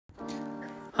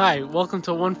Hi, welcome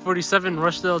to 147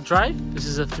 Rushdale Drive. This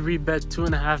is a 3-bed,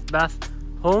 2.5-bath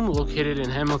home located in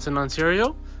Hamilton,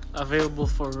 Ontario, available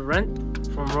for rent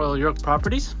from Royal York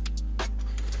Properties.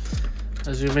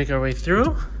 As we make our way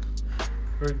through,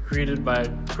 we're greeted by a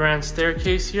grand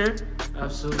staircase here.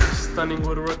 Absolutely stunning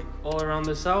woodwork all around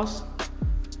this house.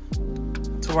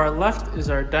 To our left is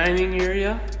our dining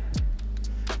area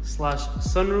slash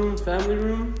sunroom, family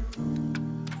room.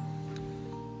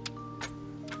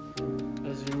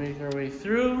 As we make our way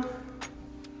through,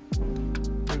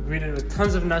 we're greeted with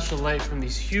tons of natural light from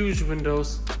these huge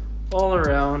windows all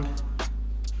around.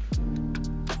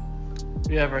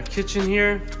 We have our kitchen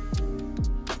here.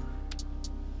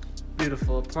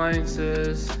 Beautiful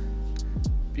appliances,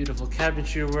 beautiful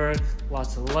cabinetry work,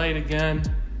 lots of light again.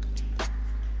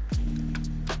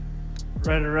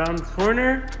 Right around the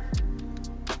corner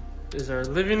is our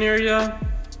living area.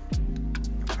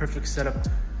 Perfect setup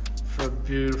for a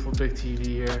beautiful big TV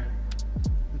here.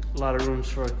 A lot of rooms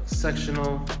for a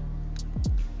sectional.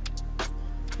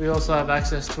 We also have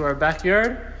access to our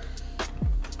backyard.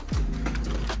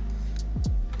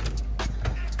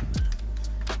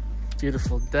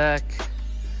 Beautiful deck,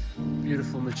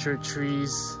 beautiful mature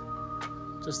trees.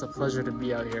 Just a pleasure to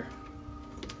be out here.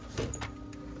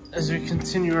 As we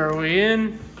continue our way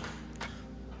in,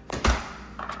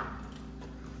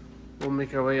 we'll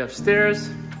make our way upstairs.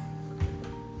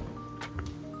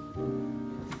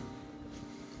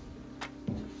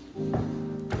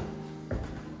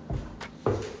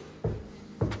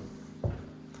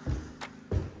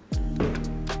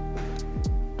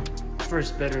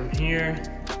 First bedroom here.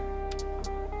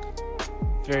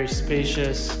 Very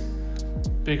spacious,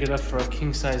 big enough for a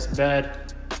king-size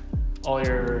bed, all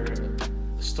your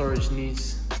storage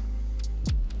needs.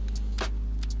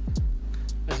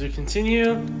 As we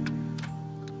continue,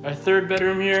 our third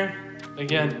bedroom here.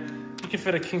 Again, you can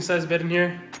fit a king-size bed in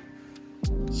here,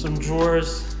 some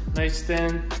drawers,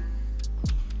 nightstand.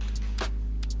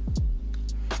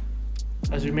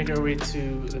 As we make our way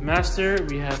to the master,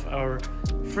 we have our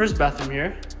first bathroom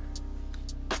here.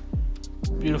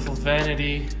 Beautiful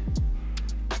vanity,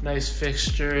 nice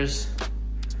fixtures,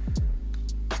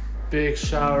 big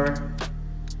shower,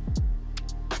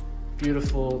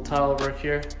 beautiful tile work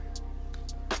here.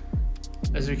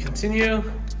 As we continue,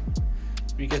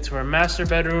 we get to our master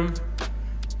bedroom.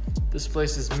 This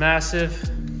place is massive.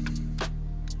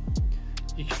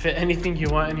 You can fit anything you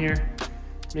want in here,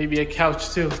 maybe a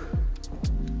couch too.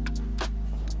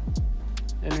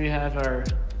 And we have our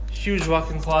huge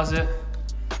walk-in closet.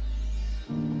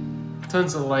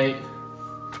 Tons of light,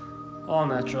 all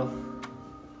natural.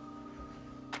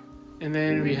 And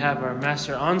then we have our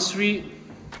master ensuite.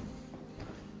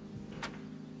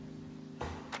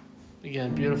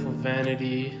 Again, beautiful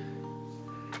vanity,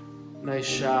 nice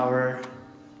shower,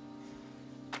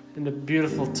 and a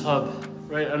beautiful tub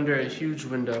right under a huge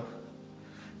window.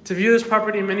 To view this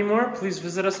property and many more, please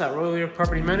visit us at Royal York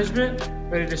Property Management,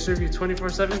 ready to serve you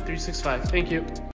 24/7, 365. Thank you.